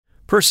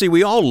Percy,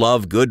 we all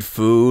love good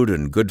food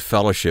and good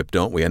fellowship,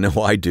 don't we? I know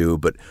I do,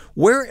 but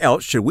where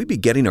else should we be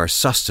getting our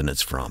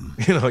sustenance from?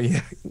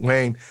 Yeah,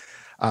 Wayne,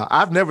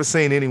 I've never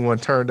seen anyone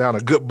turn down a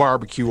good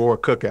barbecue or a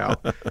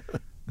cookout.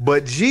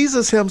 But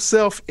Jesus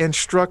himself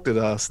instructed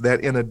us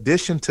that in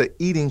addition to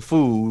eating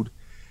food,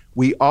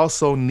 we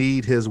also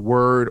need his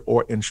word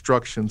or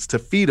instructions to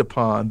feed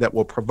upon that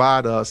will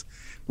provide us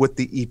with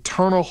the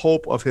eternal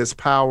hope of his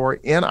power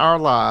in our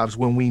lives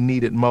when we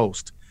need it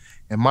most.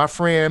 And my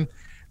friend,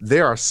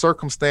 there are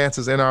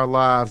circumstances in our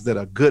lives that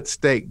a good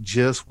steak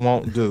just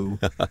won't do.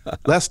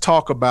 Let's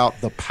talk about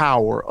the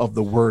power of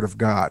the word of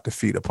God to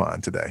feed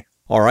upon today.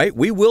 All right,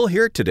 we will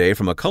hear today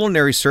from a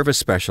culinary service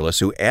specialist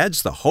who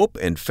adds the hope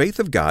and faith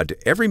of God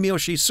to every meal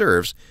she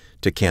serves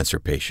to cancer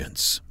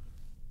patients.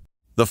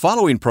 The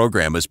following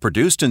program is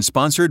produced and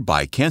sponsored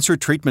by Cancer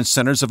Treatment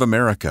Centers of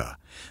America.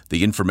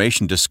 The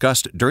information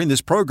discussed during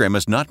this program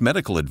is not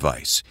medical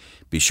advice.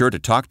 Be sure to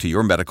talk to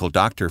your medical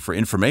doctor for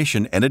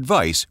information and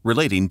advice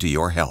relating to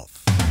your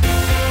health.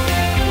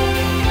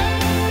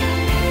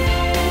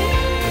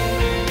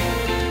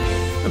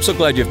 I'm so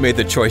glad you've made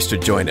the choice to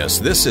join us.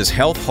 This is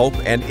Health, Hope,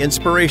 and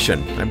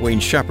Inspiration. I'm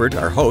Wayne Shepherd.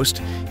 Our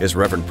host is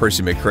Reverend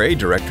Percy McCray,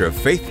 Director of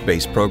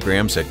Faith-Based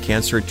Programs at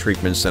Cancer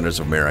Treatment Centers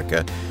of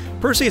America.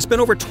 Percy, it's been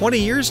over 20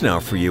 years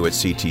now for you at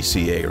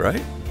CTCA,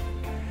 right?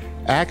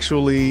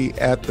 Actually,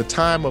 at the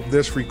time of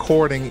this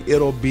recording,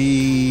 it'll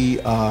be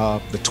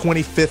the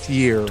 25th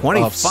year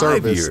of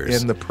service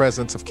in the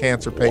presence of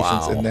cancer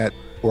patients in that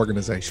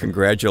organization.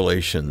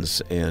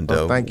 Congratulations. And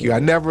thank you. I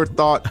never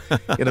thought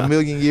in a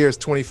million years,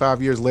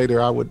 25 years later,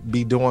 I would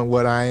be doing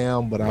what I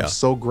am, but I'm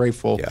so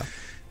grateful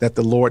that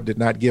the Lord did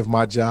not give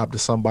my job to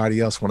somebody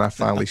else when I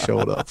finally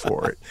showed up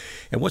for it.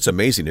 And what's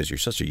amazing is you're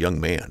such a young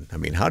man. I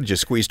mean, how did you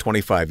squeeze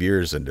 25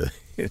 years into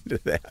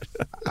that?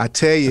 I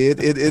tell you,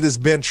 it has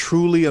been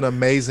truly an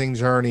amazing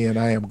journey, and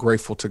I am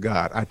grateful to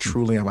God. I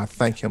truly am. I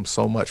thank him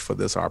so much for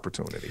this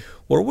opportunity.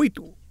 What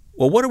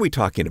are we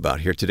talking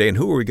about here today, and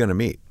who are we going to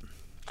meet?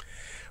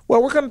 Well,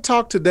 we're going to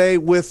talk today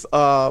with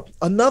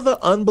another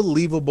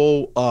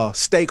unbelievable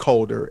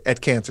stakeholder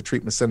at Cancer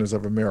Treatment Centers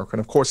of America. And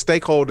of course,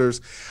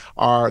 stakeholders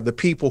are the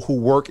people who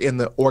work in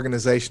the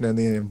organization and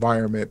the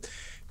environment.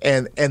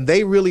 And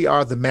they really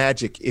are the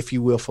magic, if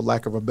you will, for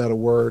lack of a better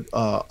word,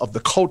 of the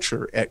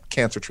culture at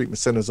Cancer Treatment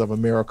Centers of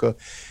America.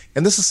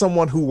 And this is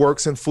someone who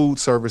works in food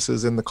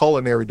services in the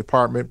culinary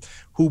department,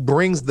 who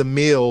brings the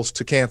meals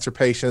to cancer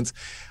patients,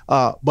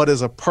 but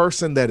is a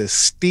person that is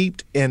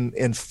steeped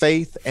in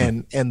faith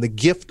and the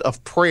gift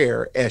of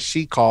prayer, as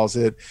she calls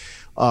it.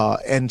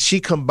 And she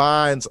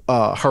combines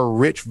her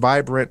rich,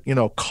 vibrant,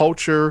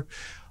 culture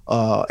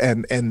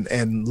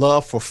and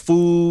love for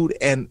food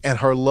and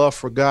her love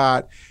for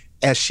God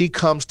as she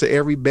comes to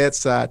every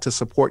bedside to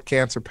support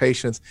cancer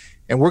patients.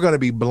 And we're going to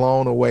be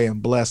blown away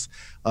and blessed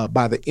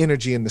by the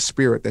energy and the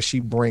spirit that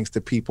she brings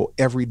to people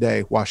every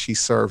day while she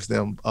serves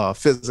them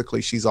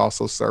physically. She's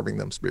also serving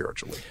them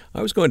spiritually.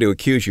 I was going to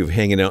accuse you of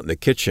hanging out in the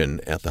kitchen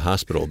at the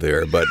hospital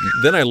there, but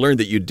then I learned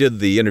that you did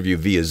the interview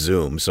via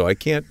Zoom, so I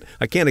can't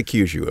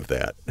accuse you of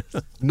that.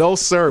 No,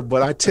 sir.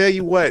 But I tell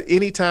you what,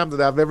 anytime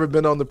that I've ever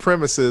been on the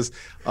premises,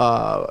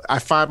 I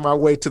find my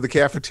way to the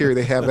cafeteria.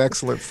 They have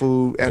excellent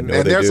food, and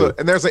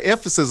there's an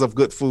emphasis of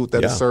good food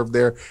that is served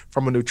there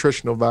from a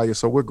nutritional value.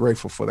 So we're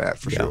grateful for that,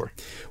 for sure.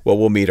 Well,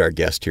 we'll meet our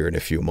guest here in a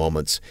few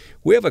moments.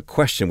 We have a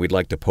question we'd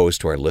like to pose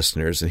to our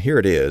listeners, and here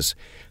it is.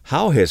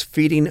 How has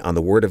feeding on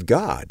the Word of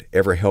God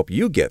ever helped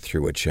you get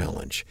through a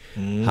challenge?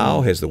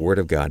 How has the Word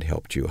of God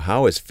helped you?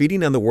 How has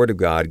feeding on the Word of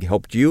God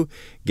helped you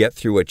get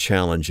through a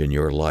challenge in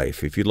your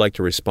life? If you'd like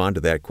to respond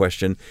to that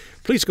question,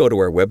 please go to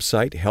our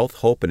website,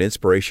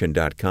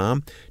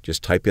 healthhopeandinspiration.com.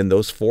 Just type in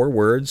those 4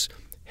 words,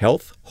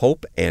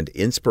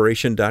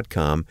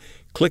 healthhopeandinspiration.com.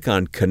 Click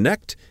on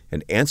Connect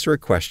and answer a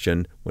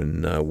question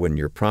when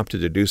you're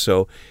prompted to do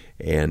so,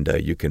 and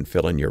you can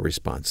fill in your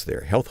response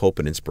there,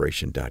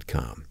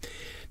 healthhopeandinspiration.com.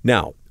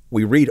 Now,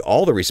 we read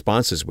all the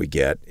responses we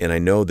get, and I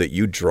know that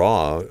you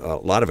draw a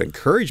lot of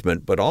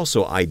encouragement, but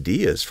also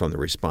ideas from the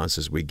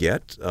responses we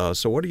get.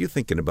 So what are you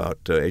thinking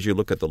about as you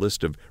look at the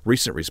list of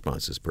recent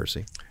responses,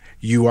 Percy?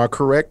 You are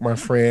correct, my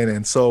friend.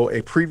 And so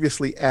a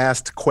previously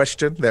asked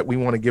question that we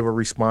want to give a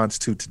response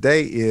to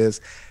today is,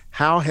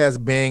 how has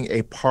being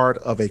a part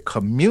of a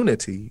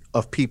community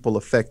of people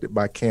affected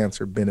by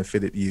cancer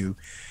benefited you?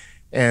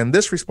 And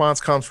this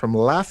response comes from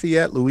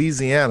Lafayette,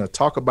 Louisiana.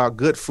 Talk about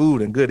good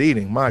food and good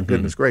eating. My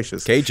goodness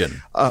gracious.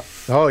 Cajun. And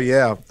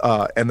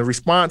the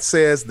response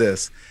says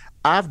this: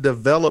 I've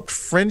developed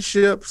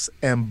friendships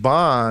and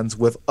bonds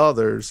with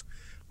others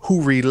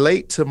who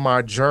relate to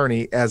my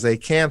journey as a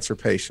cancer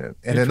patient.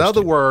 And in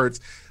other words,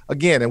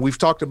 again, and we've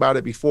talked about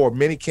it before,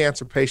 many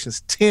cancer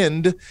patients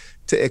tend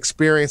to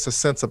experience a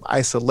sense of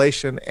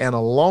isolation and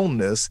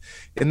aloneness.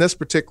 In this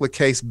particular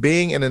case,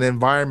 being in an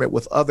environment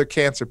with other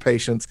cancer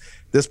patients,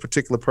 this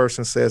particular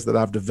person says that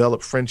I've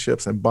developed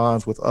friendships and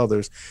bonds with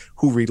others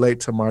who relate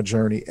to my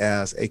journey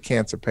as a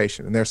cancer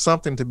patient. And there's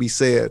something to be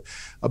said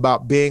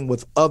about being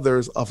with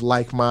others of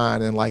like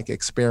mind and like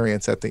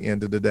experience at the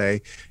end of the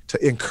day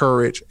to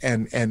encourage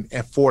and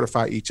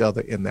fortify each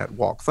other in that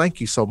walk.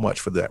 Thank you so much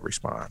for that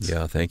response.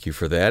 Yeah, thank you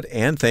for that.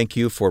 And thank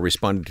you for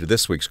responding to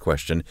this week's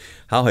question.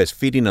 How has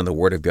feeding on the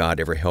Word of God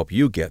ever helped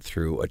you get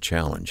through a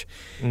challenge?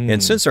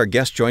 And since our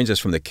guest joins us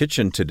from the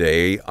kitchen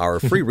today,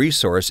 our free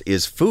resource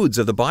is Foods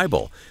of the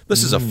Bible.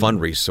 This is a fun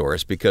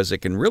resource because it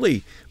can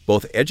really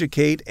both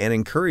educate and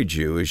encourage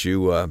you as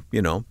you,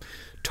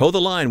 toe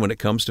the line when it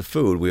comes to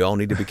food. We all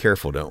need to be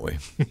careful, don't we?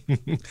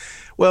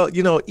 Well,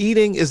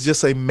 eating is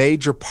just a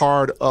major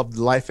part of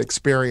the life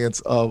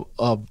experience of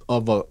a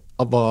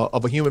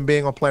human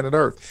being on planet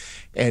Earth.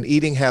 And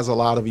eating has a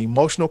lot of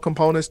emotional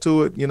components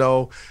to it,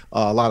 a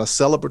lot of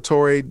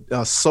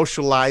celebratory,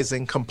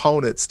 socializing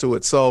components to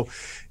it. So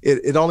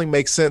it only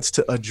makes sense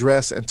to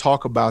address and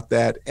talk about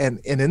that. And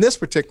in this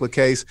particular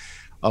case,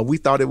 we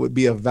thought it would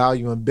be of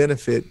value and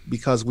benefit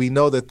because we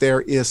know that there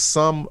is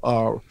some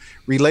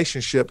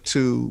relationship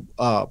to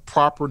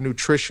proper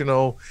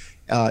nutritional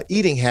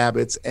eating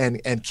habits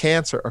and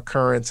cancer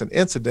occurrence and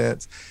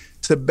incidents,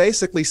 to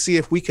basically see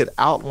if we could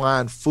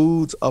outline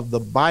foods of the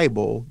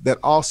Bible that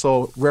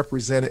also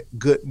represented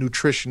good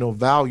nutritional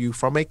value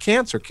from a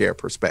cancer care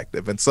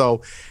perspective. And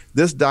so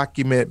this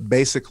document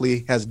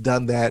basically has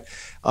done that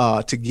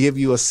to give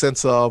you a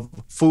sense of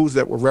foods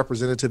that were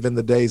representative in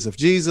the days of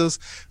Jesus,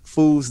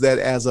 foods that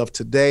as of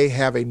today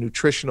have a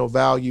nutritional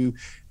value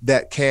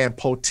that can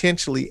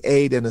potentially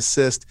aid and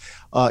assist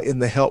in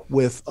the help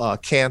with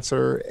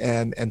cancer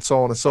and so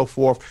on and so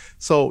forth.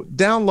 So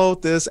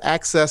download this,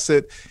 access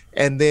it,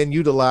 and then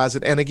utilize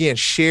it. And again,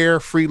 share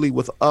freely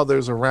with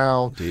others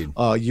around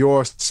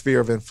your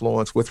sphere of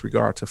influence with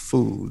regard to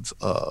foods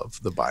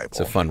of the Bible. It's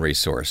a fun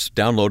resource.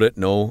 Download it,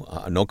 no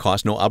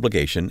cost, no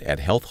obligation at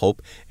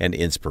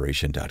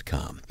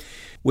healthhopeandinspiration.com.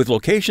 With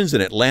locations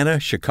in Atlanta,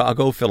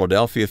 Chicago,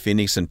 Philadelphia,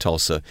 Phoenix, and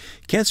Tulsa,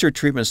 Cancer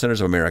Treatment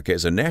Centers of America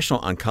is a national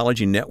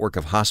oncology network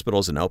of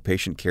hospitals and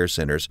outpatient care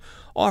centers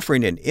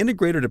offering an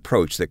integrated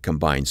approach that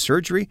combines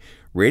surgery,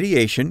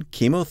 radiation,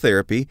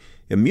 chemotherapy,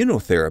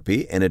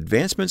 immunotherapy, and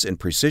advancements in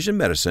precision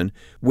medicine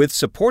with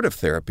supportive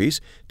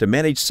therapies to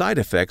manage side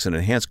effects and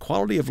enhance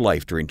quality of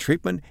life during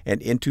treatment and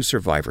into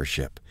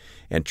survivorship.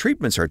 And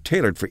treatments are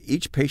tailored for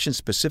each patient's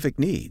specific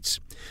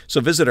needs. So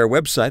visit our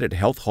website at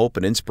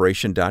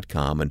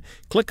healthhopeandinspiration.com and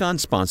click on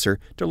Sponsor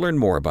to learn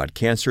more about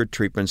Cancer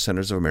Treatment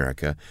Centers of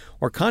America,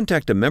 or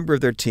contact a member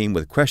of their team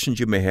with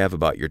questions you may have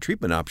about your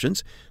treatment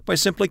options by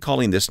simply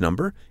calling this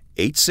number,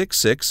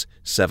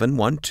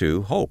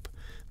 866-712-HOPE.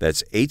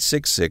 That's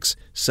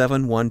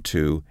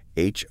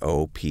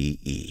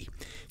 866-712-HOPE.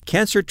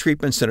 Cancer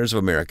Treatment Centers of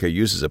America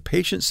uses a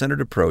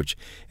patient-centered approach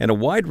and a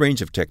wide range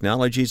of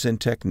technologies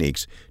and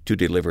techniques to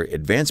deliver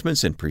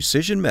advancements in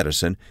precision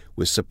medicine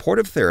with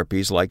supportive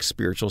therapies like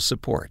spiritual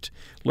support.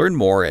 Learn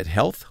more at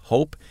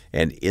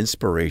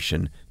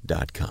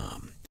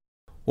healthhopeandinspiration.com.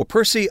 Well,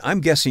 Percy,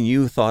 I'm guessing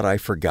you thought I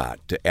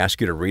forgot to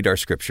ask you to read our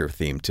scripture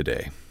theme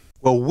today.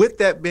 Well, with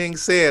that being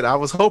said, I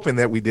was hoping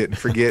that we didn't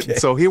forget. Okay.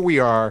 So here we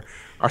are.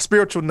 Our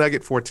spiritual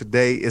nugget for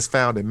today is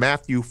found in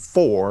Matthew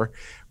 4,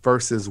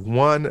 verses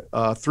 1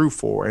 through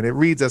 4, and it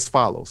reads as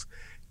follows.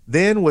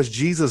 Then was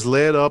Jesus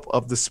led up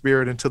of the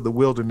Spirit into the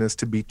wilderness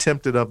to be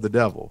tempted of the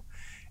devil.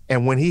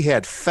 And when he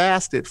had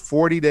fasted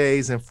 40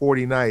 days and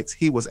 40 nights,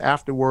 he was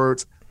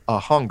afterwards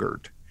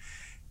hungered.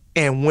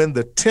 And when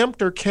the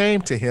tempter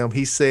came to him,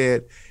 he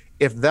said,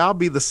 If thou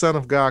be the Son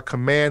of God,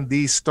 command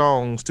these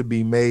stones to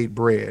be made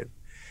bread.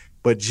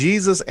 But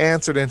Jesus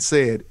answered and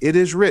said, It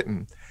is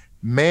written,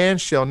 Man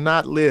shall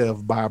not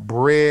live by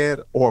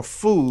bread or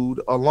food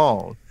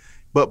alone,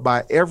 but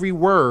by every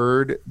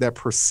word that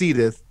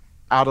proceedeth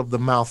out of the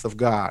mouth of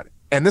God.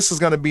 And this is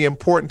going to be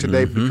important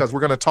today because we're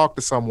going to talk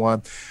to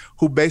someone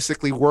who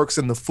basically works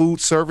in the food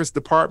service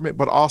department,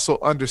 but also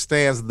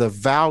understands the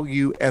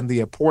value and the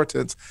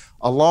importance,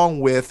 along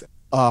with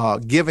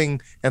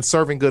giving and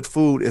serving good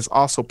food, is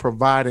also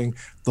providing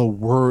the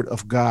word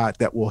of God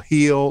that will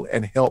heal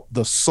and help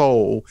the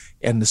soul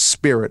and the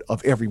spirit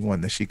of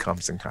everyone that she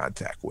comes in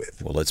contact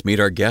with. Well, let's meet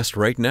our guest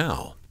right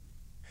now.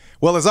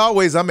 Well, as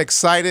always, I'm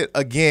excited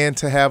again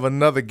to have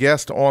another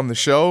guest on the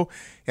show.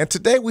 And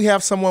today we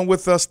have someone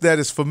with us that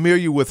is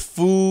familiar with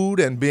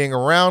food and being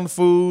around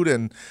food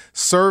and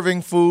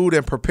serving food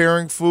and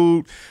preparing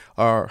food.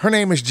 Her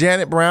name is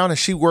Janet Brown, and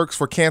she works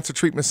for Cancer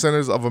Treatment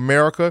Centers of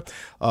America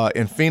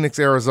in Phoenix,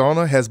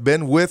 Arizona, has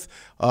been with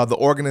the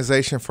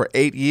organization for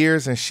 8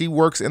 years, and she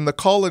works in the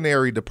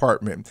culinary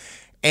department.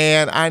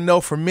 And I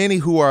know for many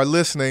who are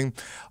listening,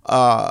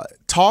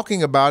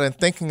 talking about and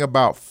thinking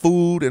about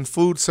food and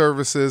food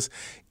services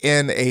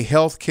in a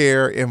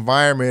healthcare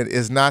environment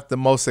is not the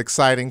most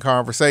exciting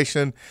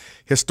conversation.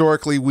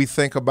 Historically, we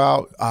think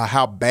about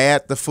how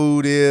bad the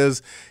food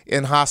is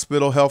in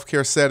hospital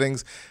healthcare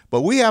settings,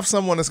 but we have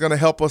someone that's going to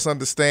help us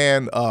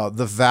understand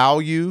the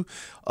value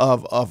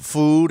of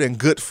food and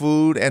good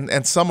food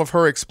and some of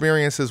her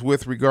experiences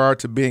with regard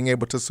to being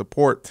able to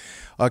support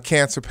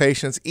cancer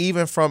patients,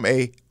 even from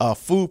a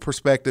food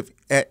perspective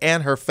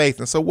and her faith.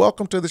 And so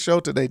welcome to the show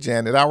today,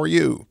 Janet. How are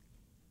you?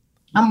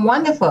 I'm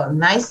wonderful.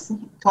 Nice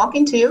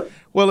talking to you.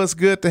 Well, it's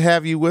good to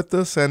have you with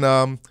us.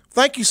 And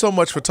thank you so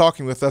much for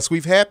talking with us.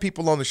 We've had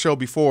people on the show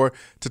before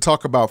to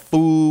talk about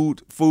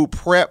food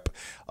prep,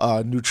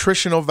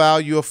 nutritional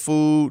value of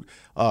food,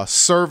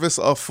 service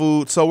of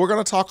food. So we're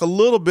going to talk a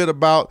little bit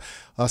about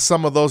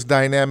some of those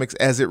dynamics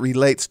as it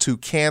relates to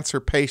cancer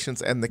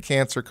patients and the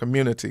cancer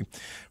community.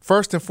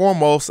 First and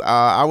foremost,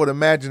 I would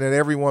imagine that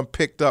everyone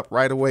picked up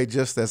right away,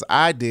 just as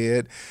I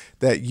did,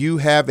 that you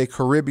have a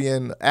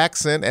Caribbean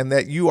accent and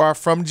that you are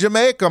from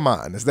Jamaica,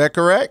 man. Is that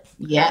correct?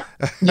 Yeah.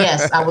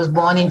 Yes, I was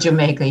born in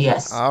Jamaica.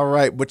 Yes. All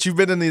right, but you've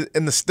been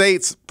in the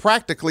States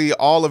practically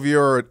all of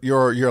your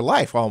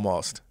life,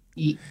 almost.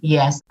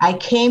 Yes, I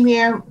came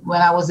here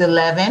when I was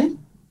 11.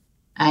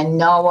 I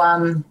know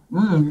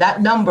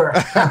that number,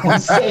 I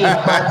won't say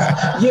it,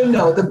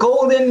 but the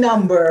golden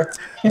number.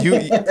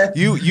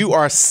 You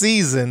are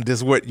seasoned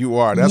is what you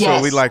are. That's yes,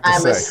 what we like to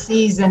say.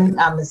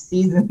 I'm a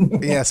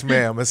seasoned. Yes,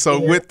 ma'am. And so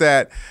with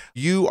that,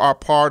 you are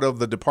part of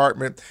the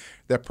department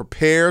that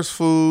prepares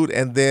food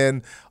and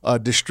then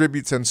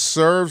distributes and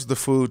serves the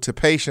food to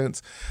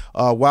patients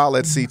while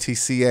at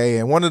CTCA.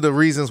 And one of the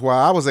reasons why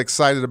I was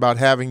excited about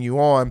having you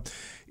on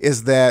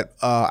is that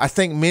I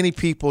think many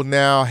people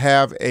now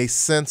have a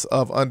sense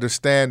of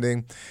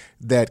understanding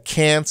that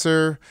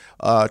cancer,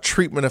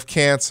 treatment of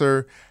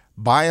cancer,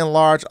 by and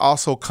large,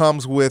 also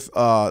comes with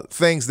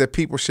things that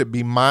people should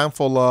be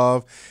mindful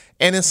of,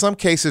 and in some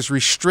cases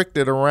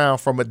restricted around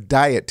from a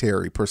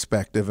dietary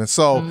perspective. And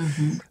so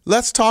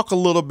let's talk a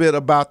little bit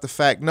about the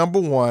fact,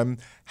 number one,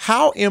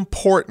 how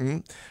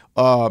important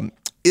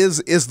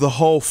is the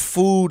whole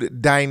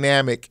food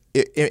dynamic,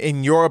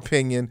 in your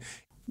opinion?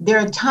 There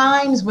are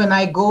times when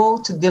I go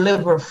to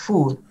deliver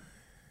food,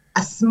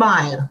 a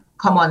smile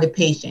come on the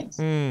patients.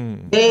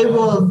 They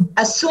will,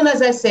 as soon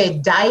as I say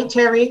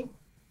dietary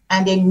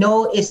and they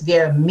know it's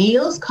their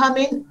meals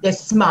coming, they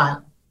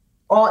smile.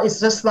 Or it's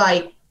just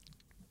like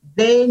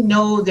they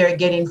know they're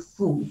getting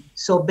food.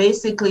 So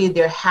basically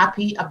they're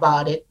happy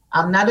about it.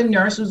 I'm not a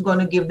nurse who's going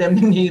to give them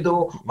the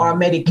needle or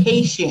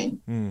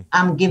medication.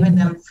 I'm giving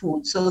them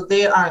food. So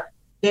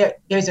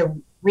there's a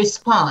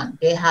response.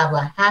 They have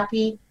a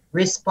happy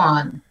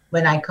respond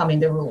when I come in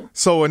the room.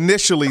 So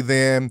initially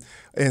then,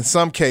 in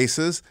some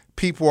cases,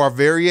 people are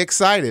very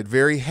excited,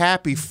 very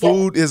happy.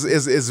 Food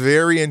is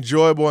very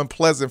enjoyable and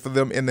pleasant for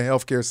them in the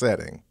healthcare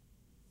setting.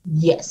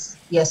 Yes,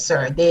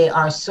 sir. They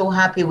are so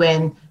happy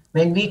when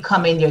we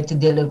come in there to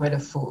deliver the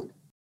food.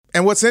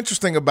 And what's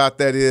interesting about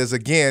that is,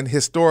 again,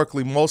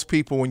 historically, most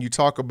people, when you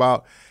talk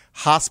about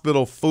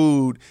hospital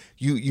food,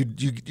 you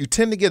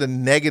tend to get a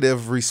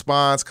negative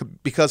response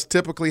because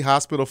typically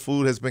hospital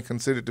food has been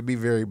considered to be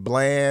very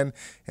bland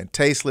and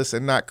tasteless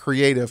and not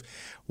creative.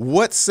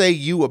 What say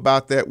you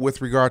about that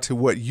with regard to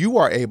what you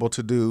are able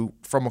to do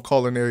from a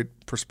culinary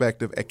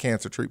perspective at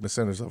Cancer Treatment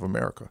Centers of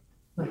America?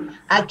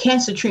 At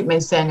Cancer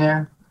Treatment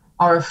Center,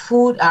 our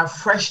food are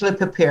freshly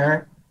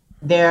prepared.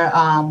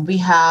 We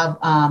have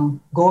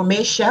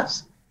gourmet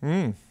chefs,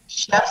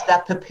 chefs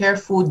that prepare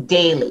food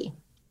daily.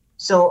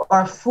 So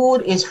our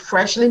food is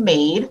freshly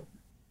made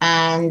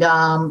and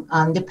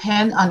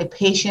depend on the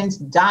patient's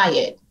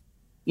diet.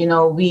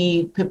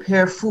 We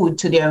prepare food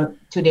to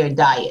their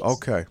diets.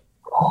 Okay.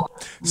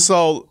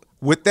 So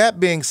with that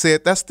being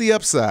said, that's the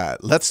upside.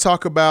 Let's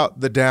talk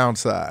about the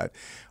downside.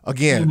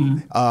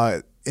 Again,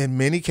 in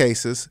many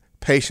cases,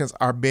 patients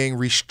are being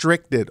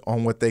restricted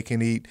on what they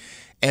can eat.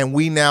 And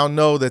we now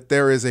know that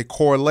there is a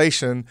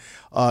correlation,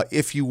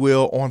 if you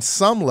will, on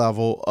some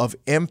level of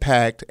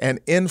impact and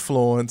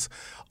influence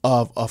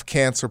of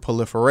cancer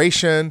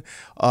proliferation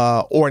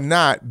or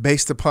not,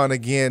 based upon,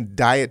 again,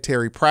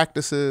 dietary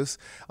practices,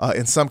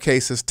 in some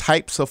cases,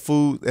 types of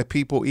food that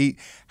people eat,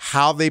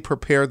 how they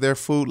prepare their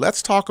food.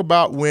 Let's talk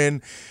about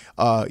when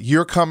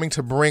you're coming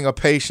to bring a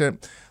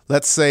patient,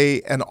 let's say,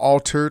 an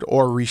altered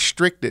or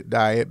restricted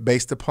diet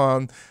based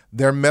upon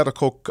their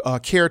medical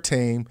care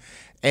team,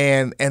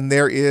 and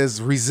there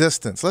is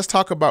resistance. Let's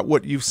talk about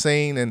what you've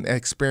seen and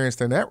experienced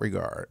in that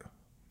regard.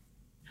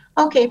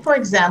 Okay, for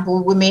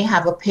example, we may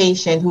have a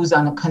patient who's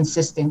on a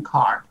consistent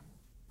carb,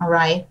 all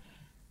right?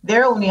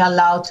 They're only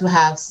allowed to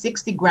have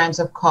 60 grams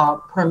of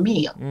carb per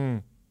meal.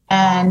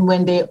 And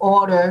when they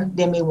order,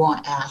 they may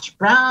want hash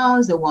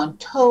browns, they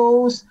want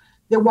toast,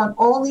 they want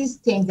all these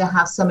things that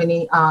have so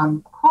many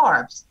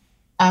carbs.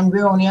 And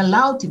we're only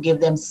allowed to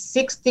give them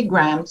 60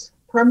 grams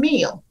per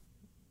meal.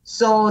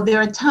 So there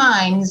are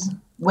times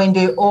when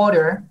they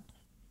order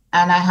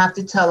and I have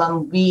to tell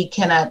them we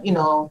cannot,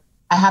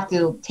 I have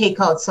to take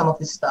out some of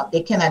the stuff.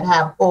 They cannot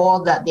have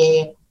all that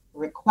they're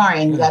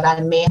requiring, that I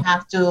may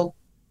have to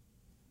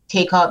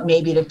take out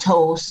maybe the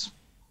toast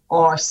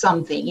or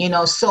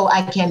something, so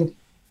I can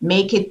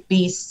make it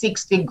be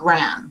 60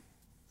 grams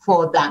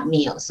for that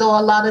meal. So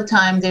a lot of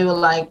times they were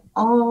like,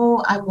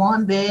 oh, I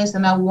want this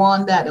and I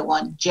want that. They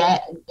want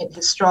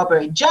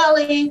strawberry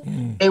jelly.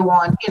 They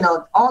want,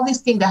 all these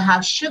things that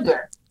have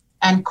sugar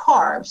and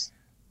carbs.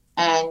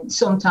 And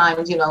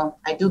sometimes,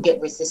 I do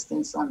get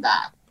resistance on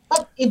that.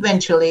 But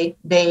eventually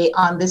they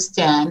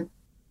understand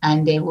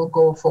and they will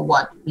go for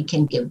what we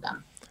can give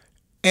them.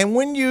 And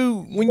when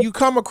you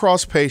come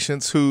across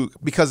patients who,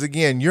 because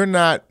again, you're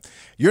not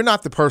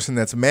the person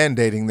that's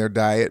mandating their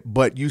diet,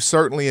 but you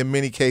certainly in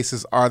many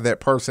cases are that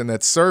person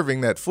that's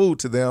serving that food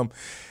to them.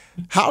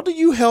 How do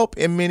you help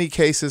in many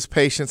cases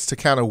patients to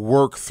kind of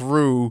work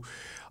through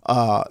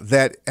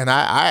that? And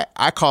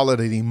I call it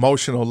an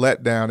emotional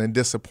letdown and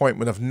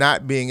disappointment of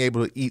not being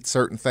able to eat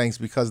certain things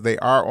because they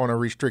are on a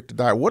restricted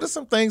diet. What are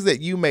some things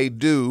that you may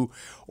do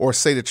or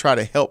say to try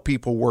to help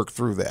people work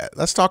through that?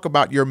 Let's talk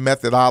about your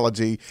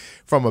methodology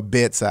from a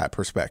bedside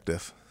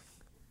perspective.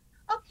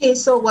 Okay,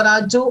 so what I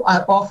do,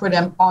 I offer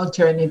them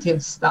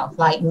alternative stuff,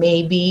 like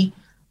maybe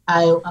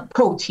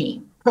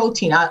protein.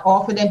 I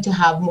offer them to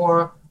have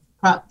more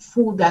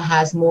food that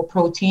has more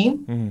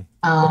protein.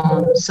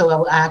 So I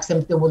will ask them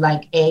if they would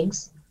like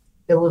eggs,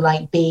 they would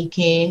like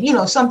bacon,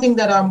 something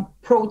that are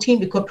protein,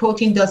 because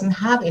protein doesn't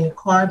have any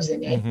carbs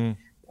in it.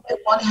 If they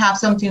want to have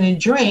something to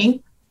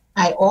drink,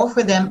 I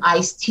offer them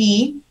iced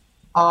tea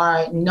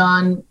or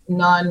non-carb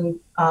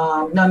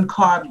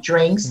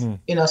drinks,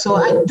 so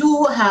I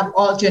do have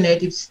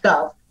alternative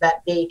stuff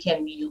that they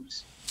can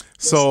use.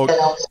 So,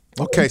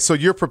 okay, so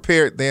you're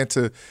prepared then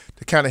to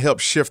kind of help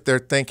shift their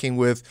thinking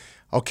with,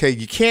 okay,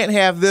 you can't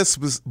have this,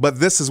 but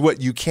this is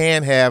what you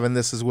can have and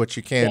this is what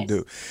you can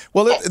do.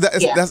 Well,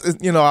 that's,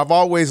 I've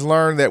always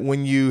learned that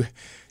when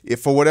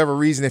if for whatever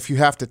reason, if you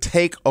have to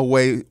take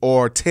away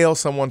or tell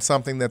someone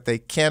something that they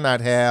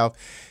cannot have,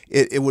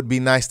 it would be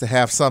nice to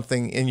have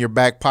something in your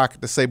back pocket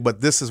to say,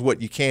 but this is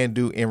what you can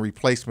do in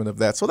replacement of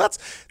that. So that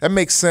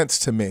makes sense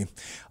to me.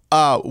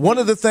 One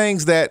of the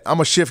things that I'm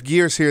going to shift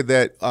gears here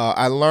that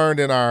I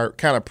learned in our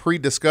kind of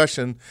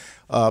pre-discussion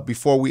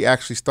before we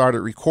actually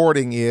started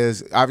recording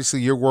is obviously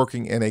you're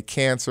working in a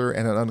cancer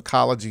and an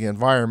oncology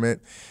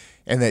environment,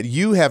 and that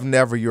you have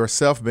never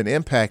yourself been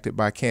impacted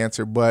by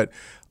cancer, but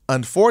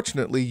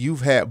unfortunately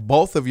you've had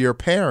both of your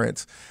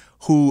parents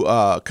who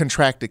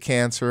contracted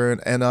cancer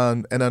and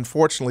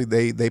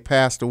unfortunately they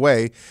passed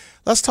away.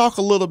 Let's talk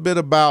a little bit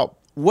about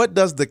what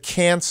does the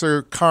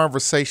cancer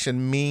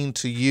conversation mean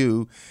to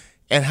you,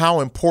 and how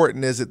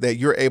important is it that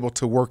you're able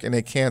to work in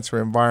a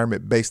cancer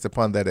environment based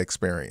upon that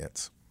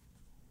experience?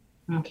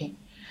 Okay.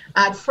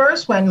 At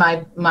first, when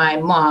my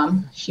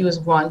mom, she was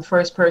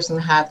first person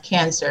to have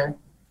cancer,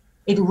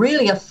 it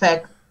really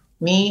affected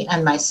me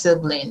and my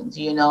siblings,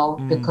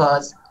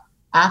 because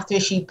after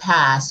she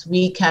passed,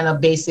 we kind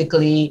of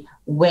basically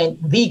went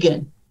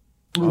vegan.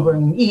 We were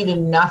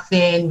eating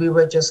nothing. We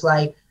were just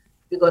like,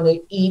 we're going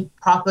to eat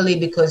properly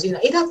because,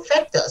 it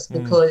affected us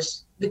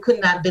because we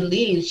could not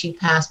believe she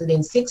passed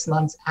within 6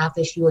 months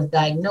after she was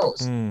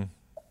diagnosed.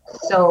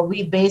 So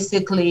we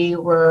basically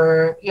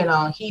were,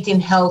 eating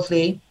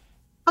healthy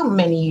for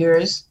many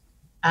years.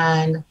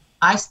 And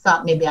I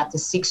stopped maybe after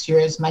 6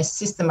 years. My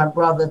sister, my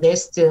brother, they're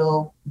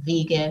still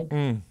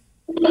vegan.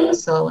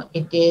 So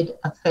it did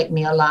affect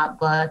me a lot.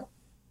 But,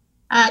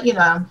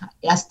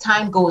 as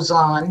time goes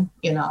on,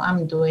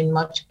 I'm doing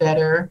much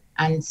better.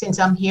 And since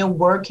I'm here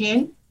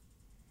working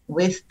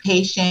with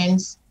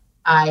patients,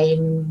 I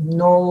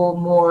know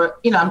more,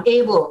 I'm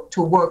able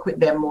to work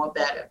with them more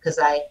better because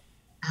I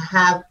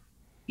have,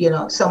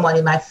 someone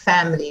in my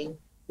family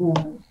who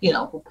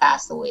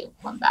passed away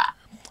from that.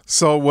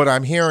 So what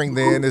I'm hearing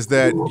then is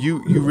that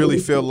you really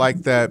feel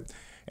like that,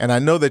 and I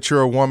know that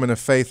you're a woman of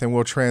faith, and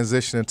we'll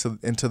transition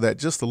into that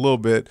just a little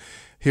bit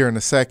here in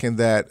a second,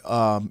 that,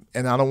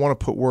 and I don't want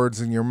to put words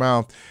in your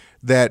mouth,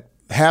 that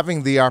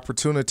having the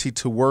opportunity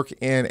to work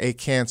in a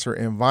cancer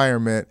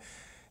environment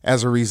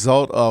as a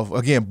result of,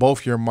 again,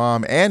 both your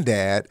mom and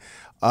dad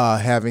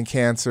having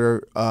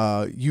cancer,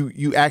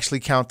 you actually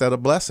count that a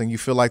blessing. You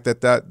feel like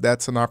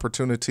that's an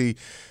opportunity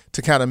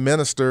to kind of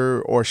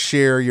minister or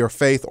share your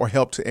faith or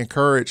help to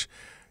encourage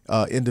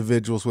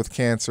individuals with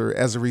cancer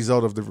as a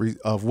result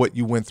of what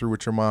you went through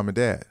with your mom and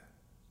dad.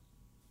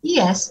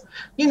 Yes.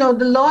 The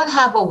Lord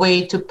have a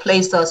way to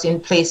place us in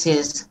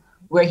places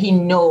where he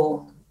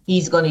know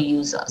he's going to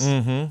use us.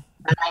 And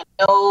I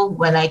know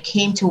when I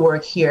came to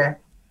work here,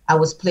 I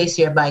was placed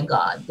here by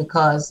God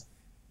because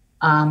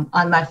on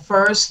my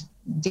first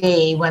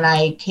day when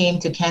I came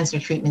to Cancer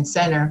Treatment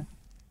Center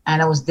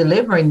and I was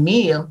delivering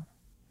meal,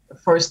 the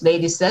first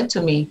lady said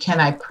to me, "Can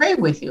I pray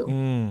with you?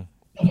 Can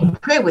you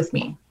pray with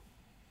me?"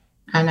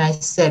 And I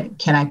said,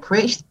 "Can I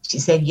pray?" She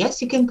said,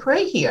 "Yes, you can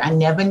pray here. I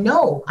never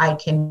know I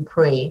can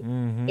pray,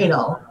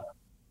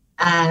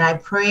 And I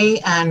pray,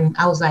 and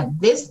I was like,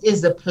 this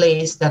is the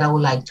place that I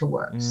would like to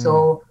work.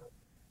 So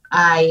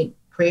I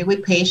pray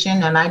with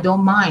patients, and I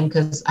don't mind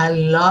because I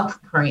love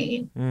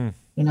praying.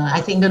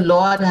 I think the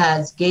Lord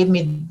has gave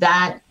me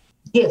that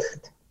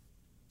gift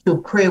to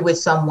pray with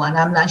someone.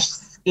 I'm not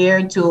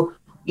scared to,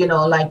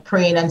 like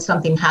praying and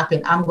something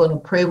happened, I'm going to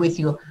pray with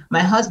you. My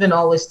husband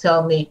always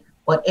tell me,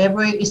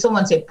 whatever, if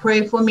someone say,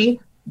 pray for me,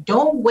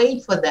 don't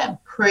wait for them.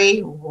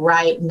 Pray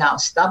right now.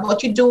 Stop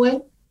what you're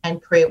doing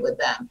and pray with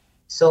them.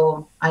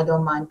 So I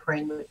don't mind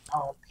praying with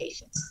all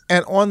patients.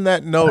 And on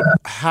that note,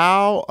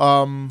 how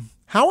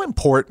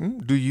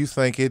important do you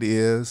think it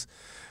is,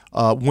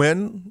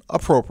 when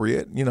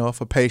appropriate,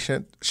 if a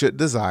patient should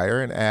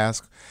desire and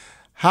ask,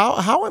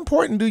 how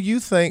important do you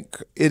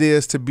think it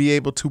is to be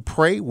able to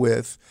pray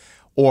with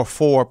or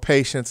for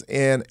patients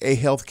in a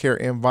healthcare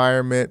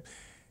environment?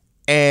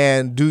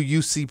 And do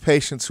you see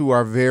patients who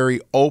are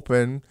very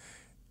open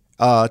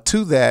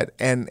to that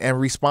and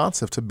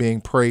responsive to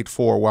being prayed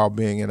for while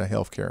being in a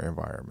healthcare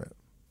environment?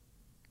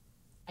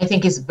 I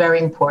think it's very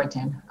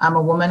important. I'm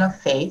a woman of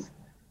faith,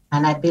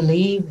 and I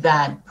believe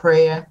that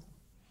prayer,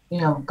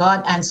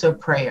 God answered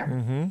prayer.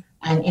 Mm-hmm.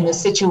 And in a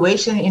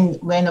situation,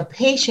 when a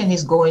patient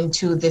is going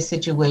to this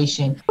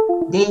situation,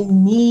 they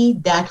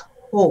need that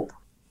hope.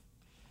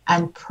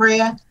 And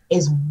prayer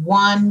is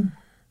one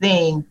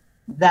thing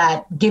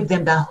that give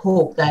them that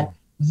hope that,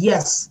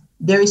 yes,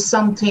 there is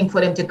something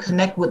for them to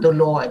connect with the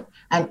Lord.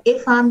 And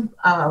if I'm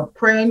a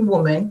praying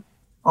woman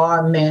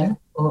or man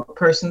or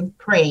person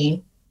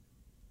praying,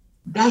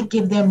 that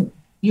give them,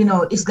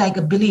 it's like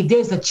a belief.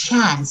 There's a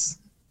chance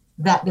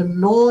that the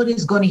Lord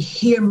is going to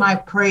hear my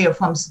prayer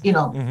from,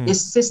 mm-hmm.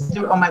 this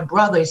sister or my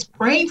brother is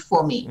praying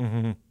for me.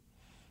 Mm-hmm.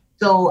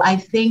 So I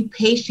think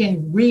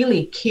patients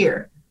really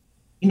care.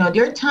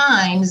 There are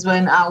times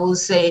when I will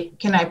say,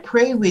 can I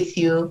pray with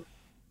you?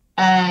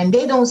 And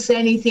they don't say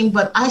anything,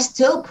 but I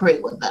still pray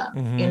with them.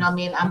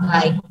 Mm-hmm. I'm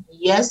like,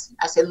 yes.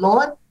 I said,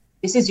 Lord,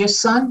 this is your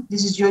son.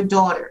 This is your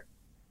daughter.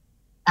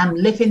 I'm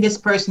lifting this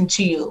person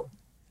to you.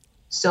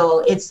 So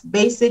it's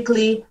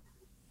basically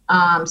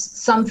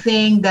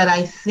something that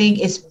I think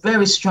is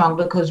very strong,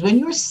 because when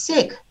you're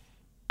sick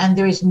and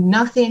there is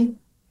nothing,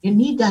 you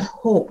need that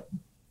hope.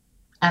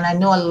 And I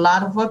know a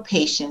lot of our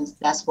patients,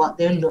 that's what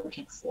they're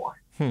looking for.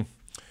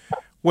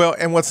 Well,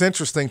 and what's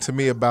interesting to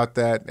me about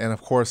that, and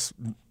of course,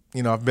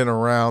 I've been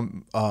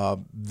around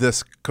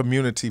this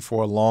community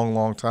for a long,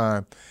 long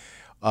time.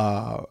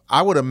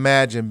 I would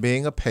imagine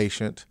being a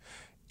patient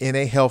in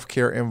a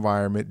healthcare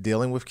environment,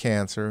 dealing with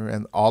cancer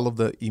and all of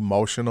the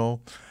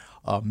emotional,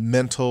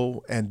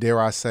 mental, and dare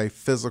I say,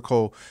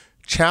 physical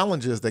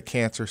challenges that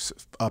cancer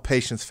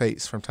patients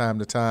face from time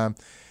to time.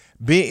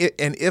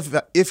 And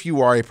if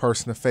you are a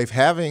person of faith,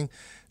 having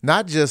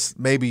not just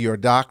maybe your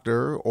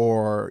doctor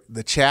or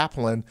the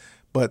chaplain,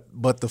 but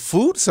the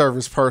food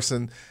service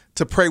person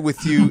to pray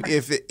with you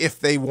if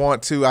they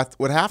want to, I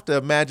would have to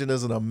imagine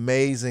is an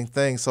amazing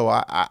thing. So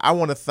I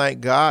want to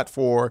thank God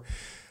for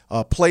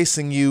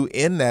placing you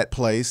in that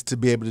place to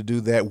be able to do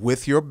that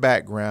with your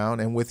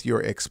background and with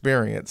your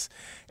experience.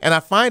 And I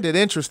find it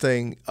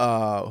interesting,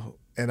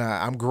 and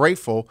I'm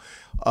grateful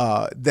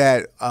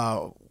that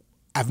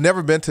I've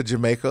never been to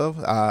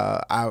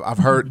Jamaica. I've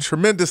heard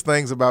tremendous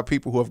things about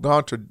people who have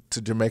gone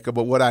to Jamaica,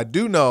 but what I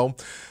do know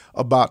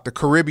about the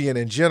Caribbean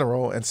in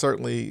general, and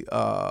certainly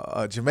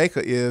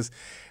Jamaica, is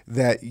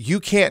that you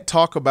can't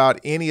talk about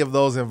any of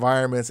those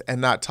environments and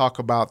not talk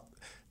about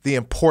the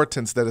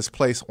importance that is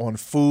placed on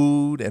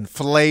food and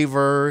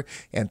flavor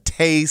and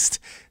taste,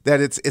 that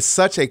it's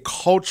such a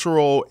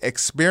cultural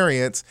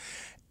experience.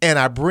 And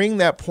I bring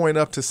that point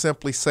up to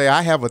simply say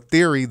I have a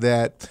theory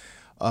that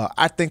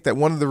I think that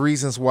one of the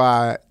reasons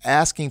why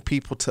asking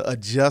people to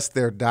adjust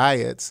their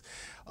diets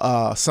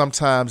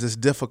sometimes is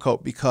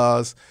difficult,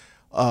 because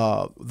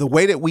the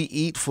way that we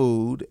eat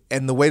food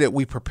and the way that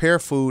we prepare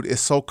food is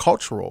so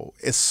cultural,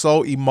 it's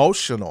so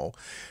emotional,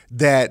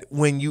 that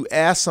when you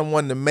ask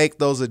someone to make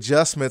those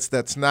adjustments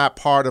that's not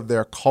part of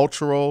their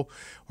cultural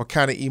or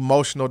kind of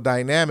emotional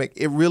dynamic,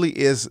 it really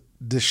is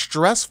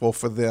distressful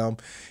for them.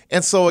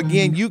 And so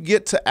again, you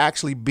get to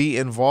actually be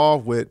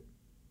involved with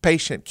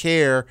patient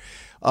care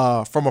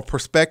from a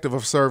perspective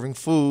of serving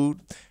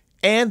food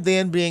and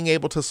then being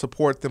able to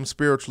support them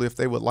spiritually if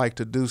they would like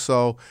to do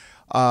so.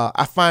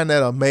 I find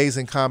that an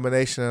amazing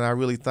combination, and I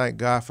really thank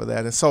God for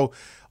that. And so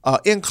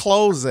in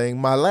closing,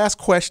 my last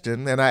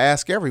question, and I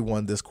ask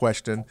everyone this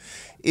question,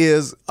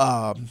 is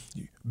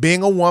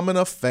being a woman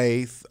of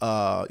faith,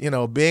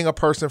 being a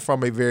person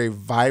from a very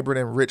vibrant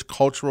and rich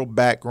cultural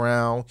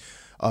background,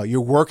 you're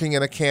working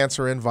in a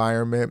cancer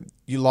environment,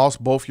 you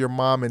lost both your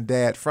mom and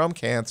dad from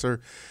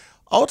cancer.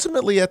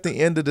 Ultimately, at the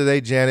end of the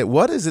day, Janet,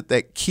 what is it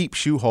that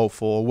keeps you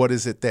hopeful, or what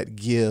is it that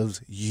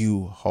gives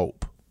you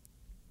hope?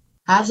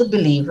 As a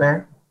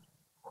believer,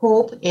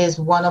 hope is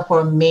one of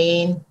our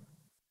main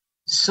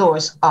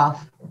source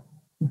of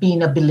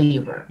being a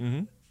believer.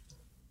 Mm-hmm.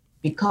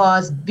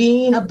 Because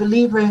being a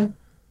believer,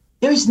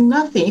 there's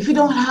nothing. If you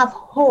don't have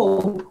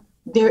hope,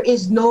 there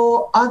is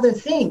no other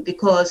thing,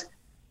 because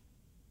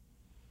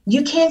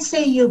you can't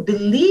say you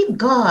believe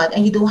God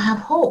and you don't have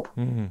hope.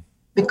 Mm-hmm.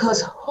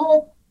 Because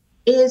hope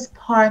is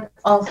part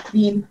of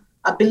being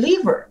a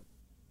believer.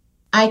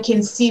 I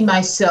can see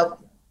myself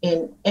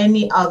in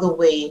any other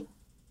way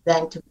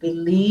than to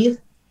believe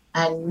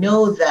and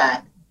know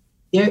that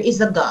there is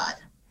a God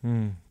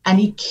and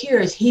he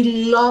cares.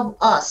 He loves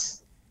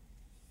us.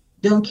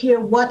 Don't care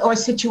what our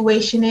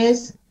situation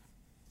is,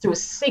 through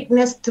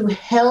sickness, through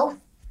health,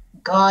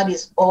 God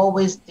is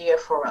always there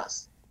for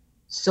us.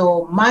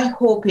 So my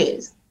hope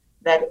is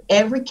that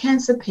every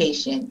cancer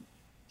patient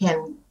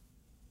can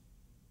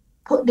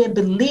put their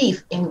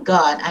belief in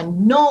God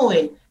and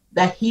knowing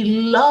that he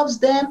loves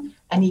them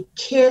and he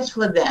cares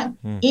for them,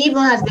 even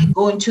as they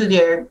go into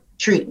their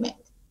treatment.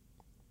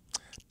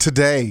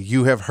 Today,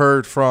 you have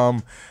heard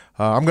from,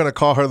 I'm going to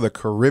call her the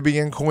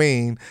Caribbean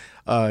Queen,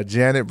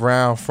 Janet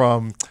Brown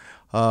from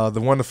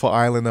the wonderful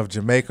island of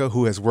Jamaica,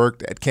 who has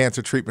worked at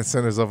Cancer Treatment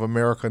Centers of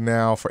America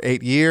now for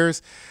 8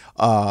 years.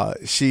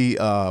 She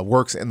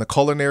works in the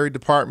culinary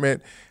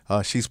department.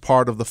 She's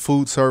part of the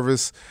food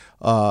service.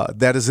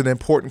 That is an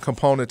important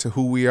component to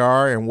who we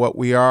are and what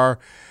we are.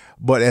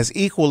 But as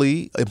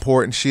equally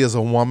important, she is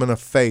a woman of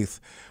faith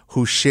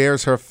who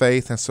shares her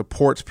faith and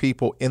supports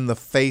people in the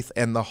faith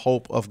and the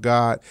hope of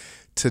God.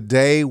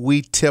 Today,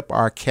 we tip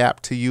our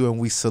cap to you and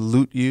we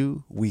salute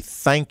you. We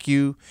thank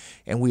you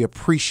and we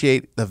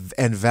appreciate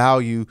and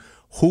value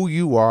who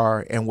you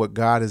are and what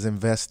God has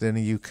invested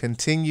in you.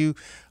 Continue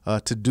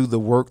to do the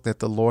work that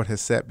the Lord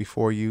has set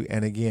before you.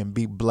 And again,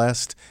 be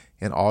blessed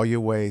in all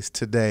your ways.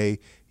 Today,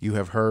 you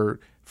have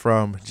heard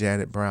from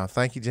Janet Brown.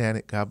 Thank you,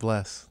 Janet. God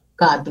bless.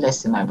 God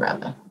bless you, my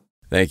brother.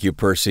 Thank you,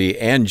 Percy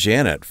and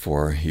Janet,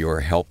 for your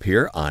help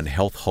here on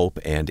Health, Hope,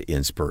 and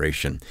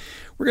Inspiration.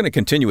 We're going to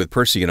continue with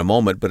Percy in a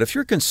moment, but if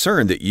you're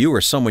concerned that you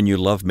or someone you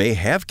love may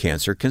have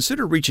cancer,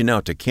 consider reaching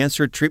out to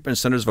Cancer Treatment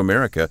Centers of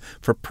America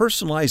for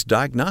personalized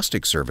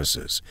diagnostic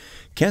services.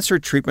 Cancer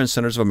Treatment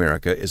Centers of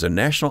America is a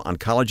national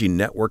oncology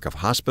network of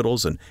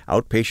hospitals and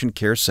outpatient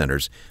care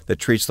centers that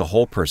treats the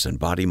whole person,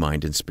 body,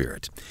 mind, and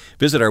spirit.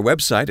 Visit our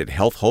website at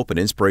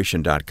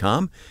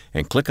healthhopeandinspiration.com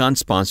and click on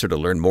Sponsor to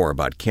learn more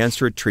about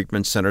Cancer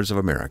Treatment Centers of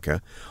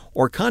America,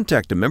 or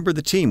contact a member of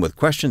the team with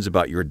questions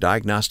about your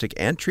diagnostic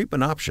and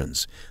treatment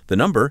options. The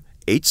number,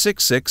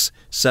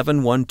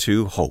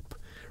 866-712-HOPE.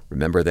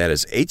 Remember, that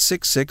is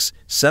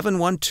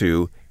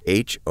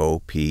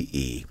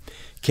 866-712-HOPE.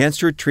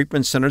 Cancer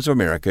Treatment Centers of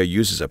America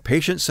uses a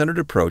patient-centered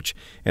approach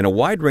and a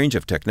wide range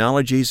of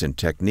technologies and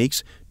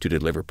techniques to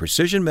deliver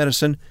precision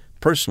medicine,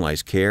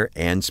 personalized care,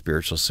 and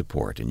spiritual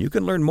support. And you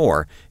can learn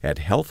more at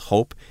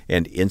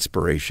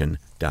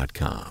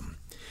healthhopeandinspiration.com.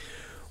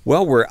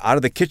 Well, we're out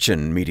of the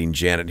kitchen meeting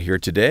Janet here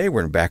today.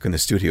 We're back in the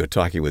studio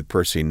talking with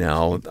Percy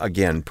now.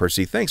 Again,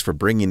 Percy, thanks for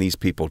bringing these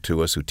people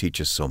to us who teach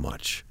us so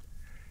much.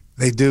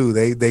 They do.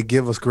 They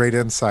give us great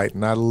insight,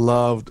 and I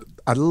loved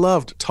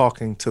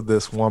talking to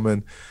this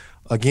woman.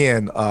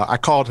 Again, I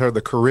called her the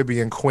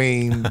Caribbean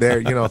Queen. There,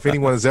 if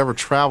anyone has ever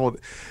traveled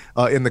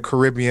in the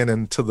Caribbean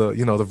and to the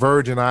the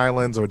Virgin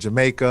Islands or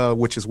Jamaica,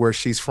 which is where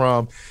she's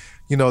from,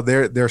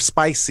 they're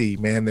spicy,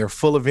 man. They're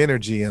full of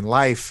energy and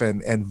life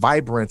and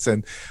vibrance.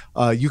 And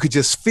you could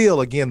just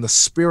feel, again, the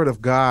Spirit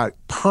of God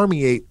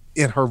permeate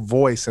in her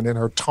voice and in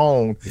her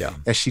tone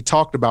as she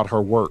talked about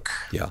her work.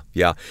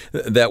 Yeah.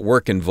 That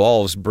work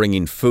involves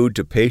bringing food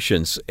to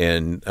patients,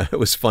 and it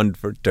was fun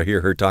to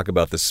hear her talk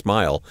about the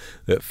smile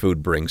that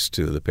food brings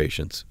to the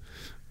patients.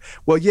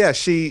 Well, yeah,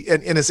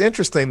 and it's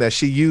interesting that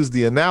she used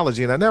the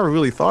analogy, and I never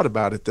really thought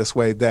about it this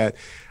way, that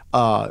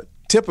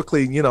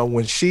typically,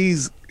 when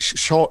she's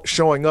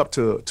showing up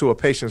to a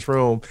patient's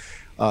room,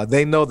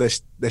 they know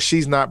that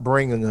she's not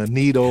bringing a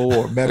needle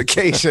or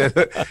medication.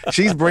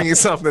 She's bringing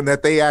something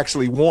that they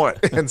actually want,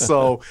 and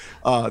so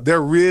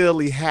they're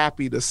really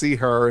happy to see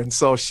her. And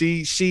so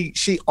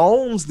she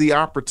owns the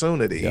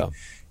opportunity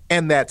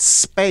and that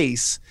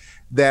space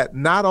that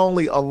not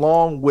only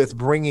along with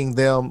bringing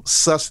them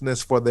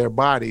sustenance for their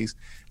bodies,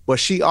 but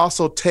she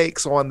also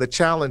takes on the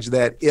challenge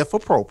that, if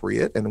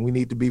appropriate, and we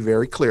need to be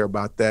very clear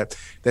about that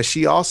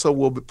she also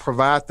will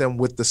provide them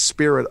with the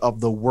spirit of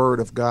the Word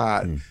of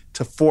God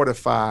to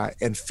fortify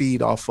and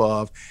feed off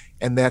of,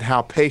 and that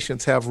how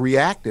patients have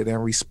reacted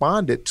and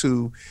responded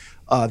to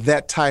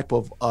that type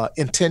of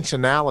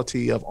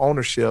intentionality of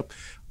ownership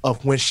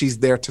of when she's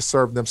there to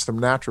serve them some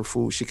natural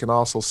food, she can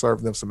also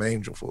serve them some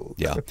angel food.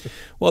 Yeah.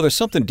 Well, there's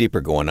something deeper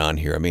going on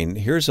here. I mean,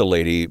 here's a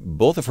lady,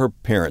 both of her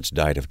parents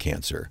died of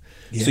cancer.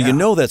 Yeah.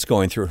 So that's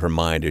going through her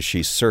mind as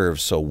she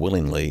serves so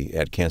willingly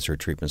at Cancer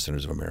Treatment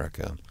Centers of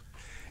America.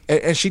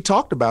 And she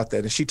talked about that,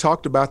 and she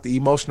talked about the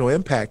emotional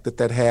impact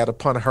that had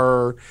upon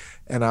her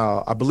and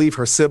I believe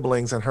her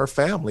siblings and her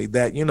family,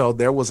 that,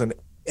 there was an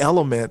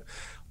element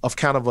of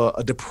kind of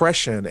a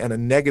depression and a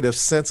negative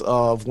sense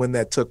of when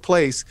that took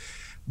place.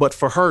 But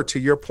for her, to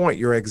your point,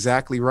 you're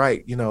exactly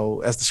right.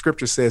 As the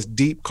scripture says,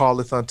 deep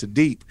calleth unto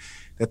deep,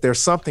 that there's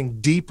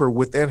something deeper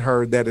within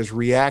her that is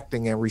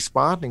reacting and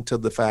responding to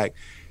the fact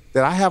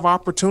that I have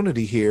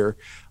opportunity here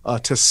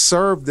to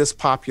serve this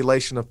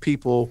population of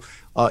people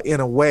in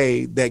a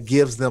way that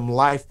gives them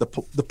life,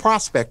 the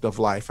prospect of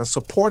life, and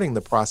supporting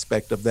the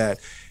prospect of that.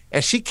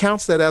 And she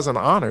counts that as an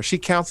honor. She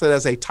counts that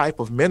as a type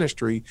of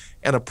ministry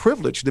and a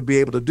privilege to be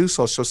able to do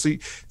so. So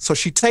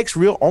she takes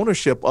real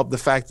ownership of the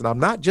fact that I'm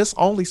not just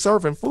only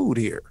serving food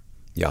here.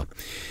 Yeah.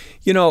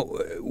 You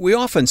know, we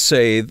often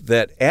say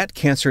that at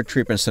Cancer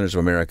Treatment Centers of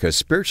America,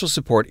 spiritual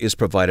support is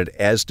provided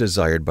as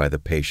desired by the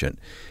patient.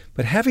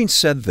 But having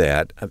said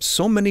that,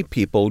 so many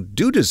people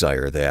do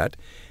desire that,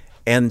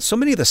 and so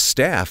many of the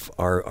staff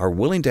are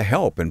willing to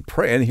help and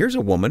pray. And here's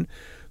a woman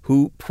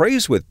who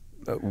prays with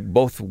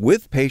both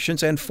with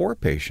patients and for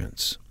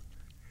patients.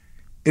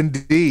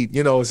 Indeed.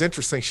 You know, it's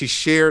interesting. She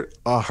shared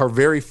her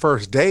very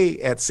first day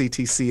at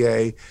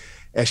CTCA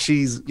as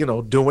she's,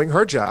 doing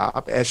her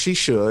job as she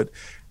should,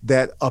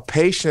 that a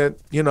patient,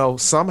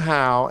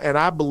 somehow, and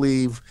I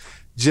believe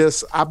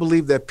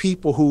that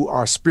people who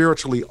are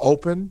spiritually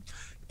open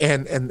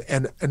and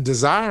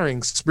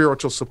desiring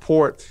spiritual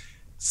support,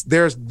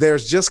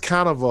 there's just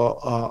kind of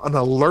an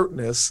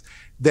alertness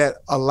that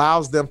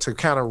allows them to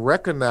kind of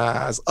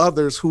recognize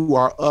others who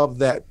are of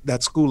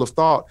that school of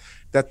thought,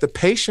 that the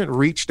patient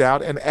reached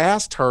out and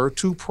asked her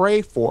to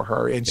pray for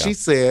her. And she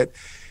said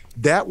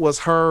that was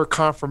her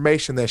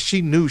confirmation that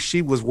she knew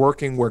she was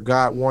working where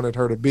God wanted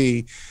her to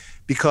be,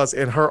 because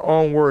in her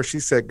own words, she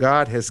said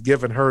God has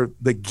given her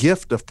the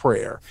gift of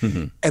prayer.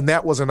 Mm-hmm. And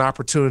that was an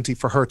opportunity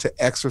for her to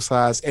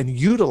exercise and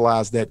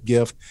utilize that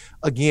gift,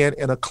 again,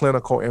 in a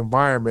clinical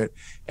environment,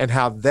 and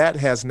how that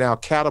has now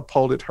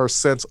catapulted her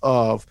sense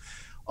of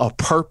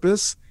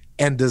purpose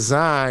and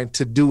design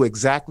to do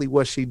exactly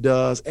what she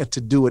does and to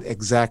do it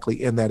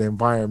exactly in that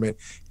environment,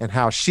 and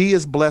how she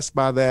is blessed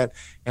by that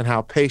and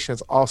how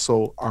patients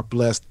also are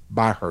blessed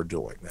by her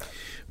doing that.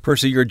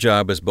 Percy, your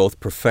job is both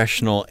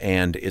professional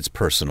and it's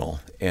personal.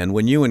 And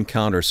when you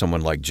encounter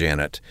someone like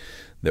Janet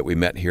that we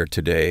met here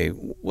today,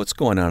 what's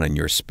going on in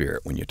your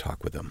spirit when you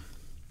talk with them?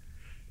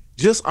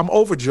 I'm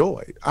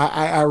overjoyed.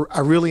 I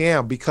really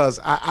am, because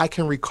I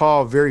can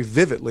recall very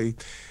vividly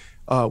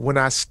when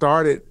I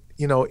started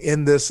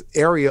in this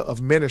area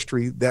of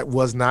ministry that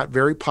was not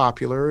very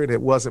popular, and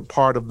it wasn't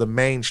part of the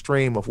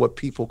mainstream of what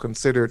people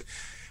considered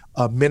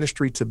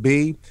ministry to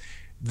be,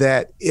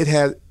 that it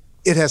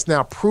has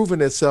now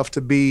proven itself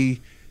to be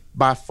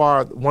by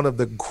far one of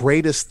the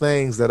greatest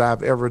things that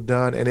I've ever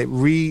done. And it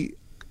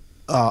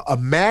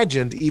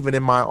imagined, even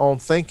in my own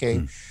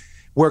thinking,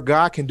 where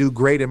God can do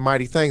great and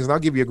mighty things. And I'll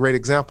give you a great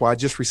example. I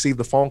just received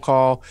a phone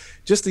call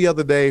just the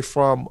other day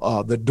from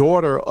the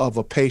daughter of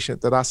a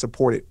patient that I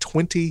supported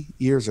 20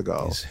 years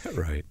ago. Is that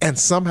right? And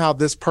somehow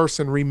this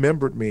person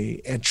remembered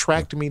me and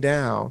tracked me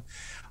down.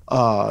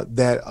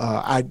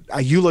 I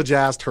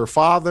eulogized her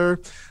father.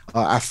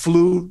 They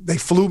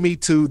flew me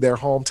to their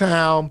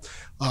hometown.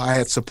 I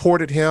had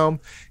supported him,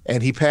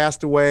 and he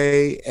passed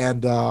away.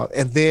 And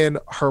then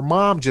her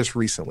mom just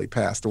recently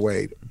passed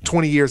away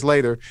 20 years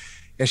later.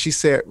 And she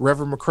said,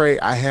 Reverend McCray,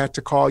 I had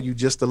to call you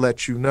just to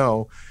let you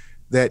know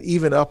that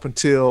even up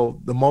until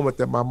the moment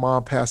that my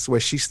mom passed away,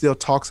 she still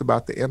talks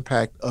about the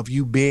impact of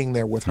you being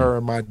there with her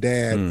and my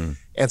dad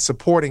and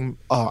supporting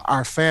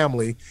our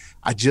family.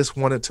 I just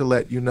wanted to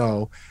let you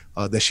know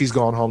that she's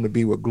gone home to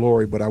be with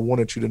glory, but I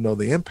wanted you to know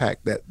the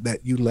impact that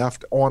you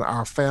left on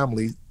our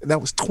family. And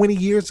that was 20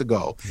 years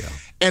ago. Yeah.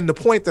 And the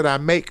point that I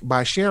make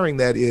by sharing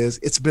that is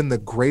it's been the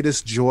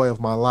greatest joy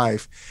of my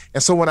life.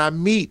 And so when I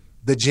meet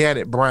the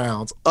Janet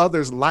Browns,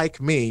 others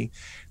like me,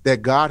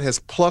 that God has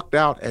plucked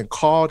out and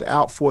called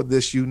out for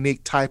this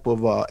unique type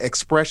of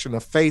expression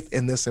of faith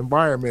in this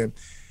environment,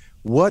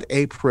 what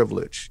a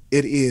privilege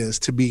it is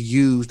to be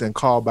used and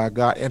called by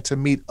God, and to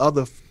meet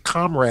other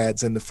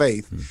comrades in the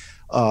faith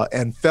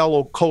and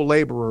fellow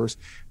co-laborers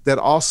that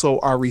also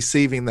are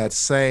receiving that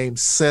same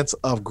sense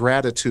of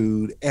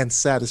gratitude and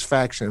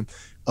satisfaction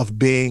of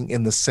being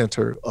in the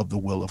center of the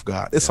will of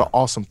God. It's an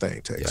awesome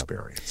thing to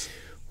experience.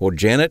 Well,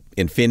 Janet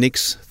in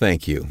Phoenix,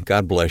 thank you.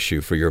 God bless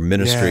you for your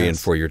ministry and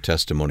for your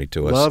testimony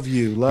to us. Love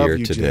you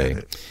today.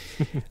 Janet.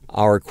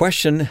 Our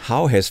question,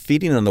 how has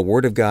feeding on the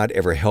Word of God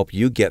ever helped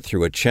you get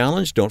through a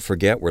challenge? Don't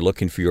forget, we're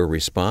looking for your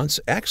response.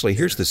 Actually,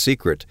 here's the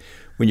secret.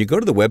 When you go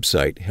to the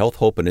website,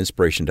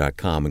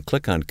 healthhopeandinspiration.com, and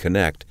click on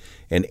Connect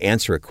and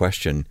answer a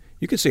question,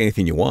 you can say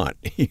anything you want.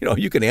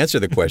 You can answer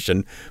the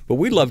question, but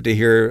we'd love to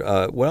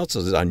hear what else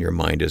is on your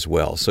mind as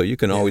well. So you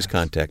can always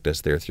contact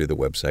us there through the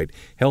website,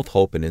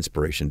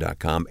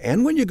 healthhopeandinspiration.com.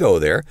 And when you go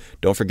there,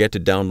 don't forget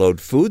to download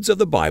Foods of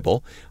the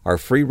Bible, our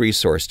free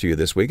resource to you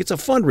this week. It's a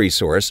fun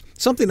resource,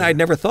 something I'd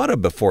never thought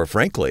of before,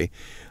 frankly,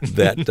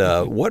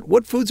 that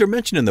what foods are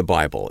mentioned in the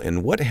Bible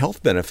and what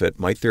health benefit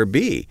might there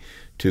be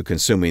to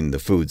consuming the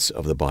foods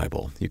of the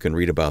Bible. You can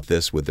read about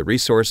this with the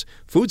resource,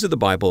 Foods of the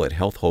Bible, at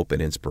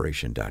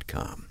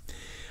healthhopeandinspiration.com.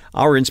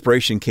 Our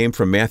inspiration came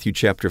from Matthew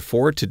chapter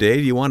 4 today.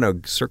 Do you want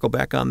to circle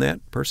back on that,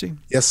 Percy?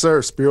 Yes,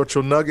 sir.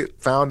 Spiritual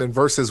nugget found in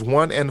verses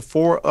 1 and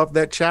 4 of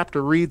that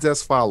chapter reads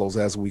as follows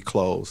as we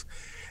close.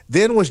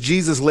 Then was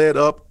Jesus led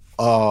up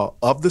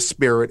of the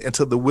Spirit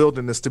into the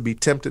wilderness to be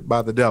tempted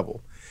by the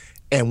devil.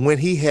 And when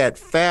he had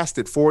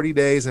fasted 40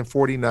 days and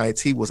 40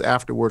 nights, he was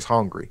afterwards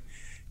hungry.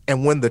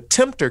 And when the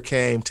tempter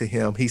came to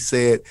him, he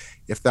said,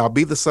 If thou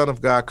be the Son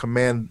of God,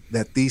 command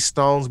that these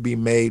stones be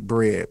made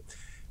bread.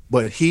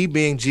 But he,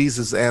 being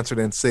Jesus, answered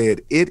and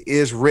said, It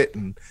is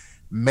written,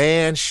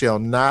 man shall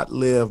not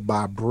live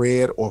by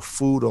bread or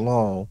food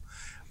alone,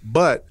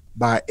 but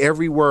by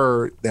every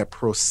word that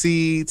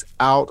proceeds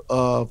out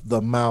of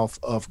the mouth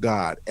of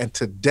God. And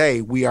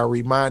today we are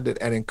reminded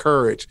and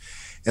encouraged,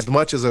 as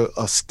much as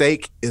a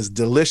steak is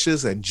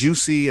delicious and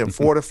juicy and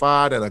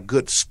fortified, and a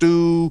good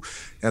stew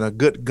and a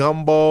good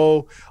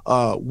gumbo,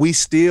 we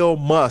still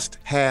must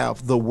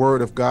have the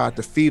word of God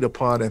to feed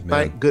upon. And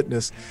thank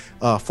goodness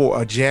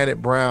for a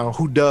Janet Brown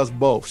who does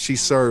both. She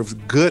serves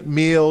good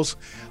meals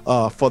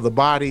for the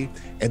body,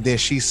 and then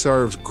she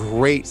serves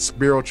great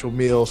spiritual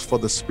meals for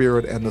the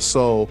spirit and the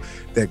soul,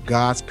 that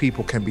God's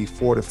people can be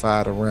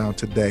fortified around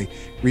today.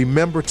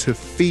 Remember to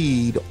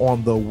feed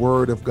on the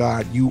word of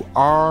God. You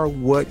are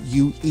what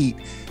you eat,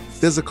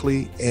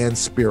 physically and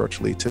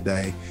spiritually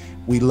today.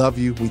 We love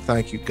you. We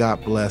thank you.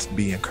 God bless.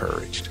 Be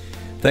encouraged.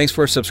 Thanks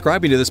for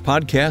subscribing to this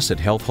podcast at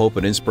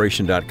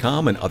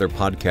healthhopeandinspiration.com and other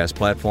podcast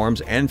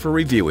platforms, and for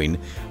reviewing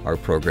our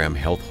program,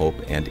 Health, Hope,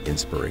 and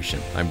Inspiration.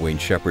 I'm Wayne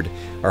Shepherd.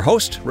 Our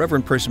host,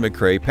 Reverend Percy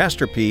McCray.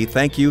 Pastor P,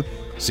 thank you.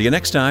 See you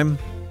next time.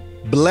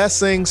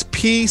 Blessings,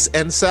 peace,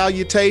 and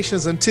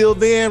salutations. Until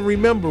then,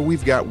 remember,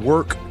 we've got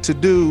work to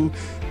do.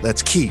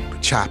 Let's keep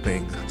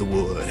chopping the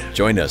wood.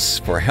 Join us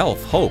for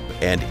Health, Hope,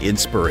 and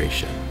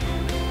Inspiration.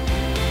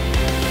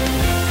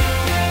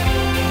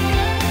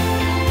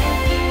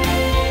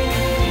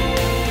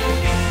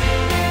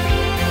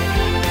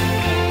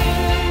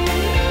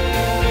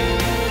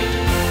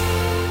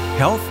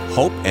 Health,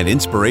 Hope, and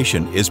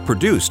Inspiration is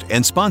produced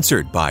and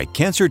sponsored by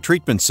Cancer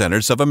Treatment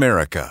Centers of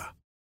America.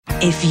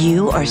 If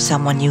you or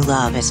someone you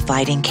love is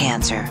fighting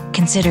cancer,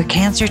 consider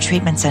Cancer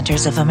Treatment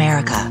Centers of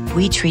America.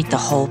 We treat the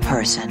whole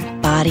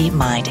person, body,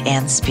 mind,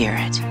 and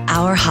spirit.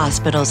 Our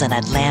hospitals in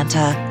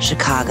Atlanta,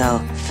 Chicago,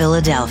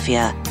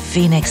 Philadelphia,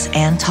 Phoenix,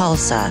 and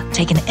Tulsa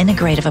take an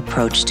integrative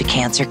approach to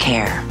cancer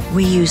care.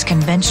 We use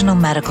conventional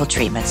medical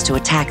treatments to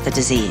attack the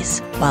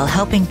disease while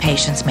helping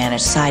patients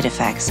manage side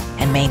effects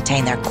and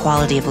maintain their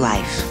quality of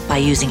life by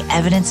using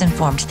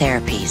evidence-informed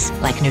therapies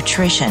like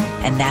nutrition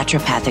and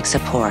naturopathic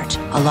support,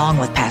 along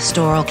with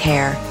pastoral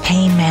care,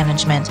 pain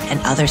management,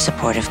 and other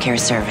supportive care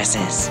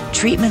services.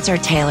 Treatments are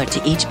tailored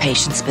to each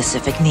patient's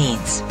specific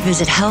needs.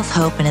 Visit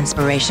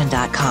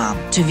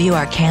healthhopeandinspiration.com to view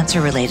our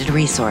cancer-related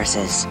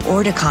resources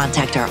or to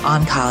contact our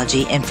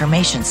oncology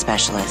information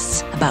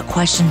specialists about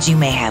questions you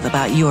may have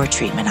about your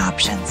treatment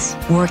options.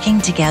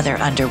 Working together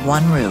under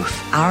one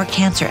roof, our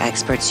cancer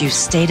experts use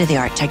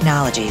state-of-the-art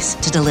technologies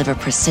to deliver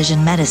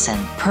precision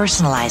medicine,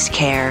 personalized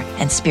care,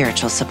 and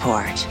spiritual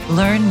support.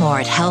 Learn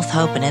more at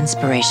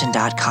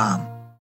healthhopeandinspiration.com.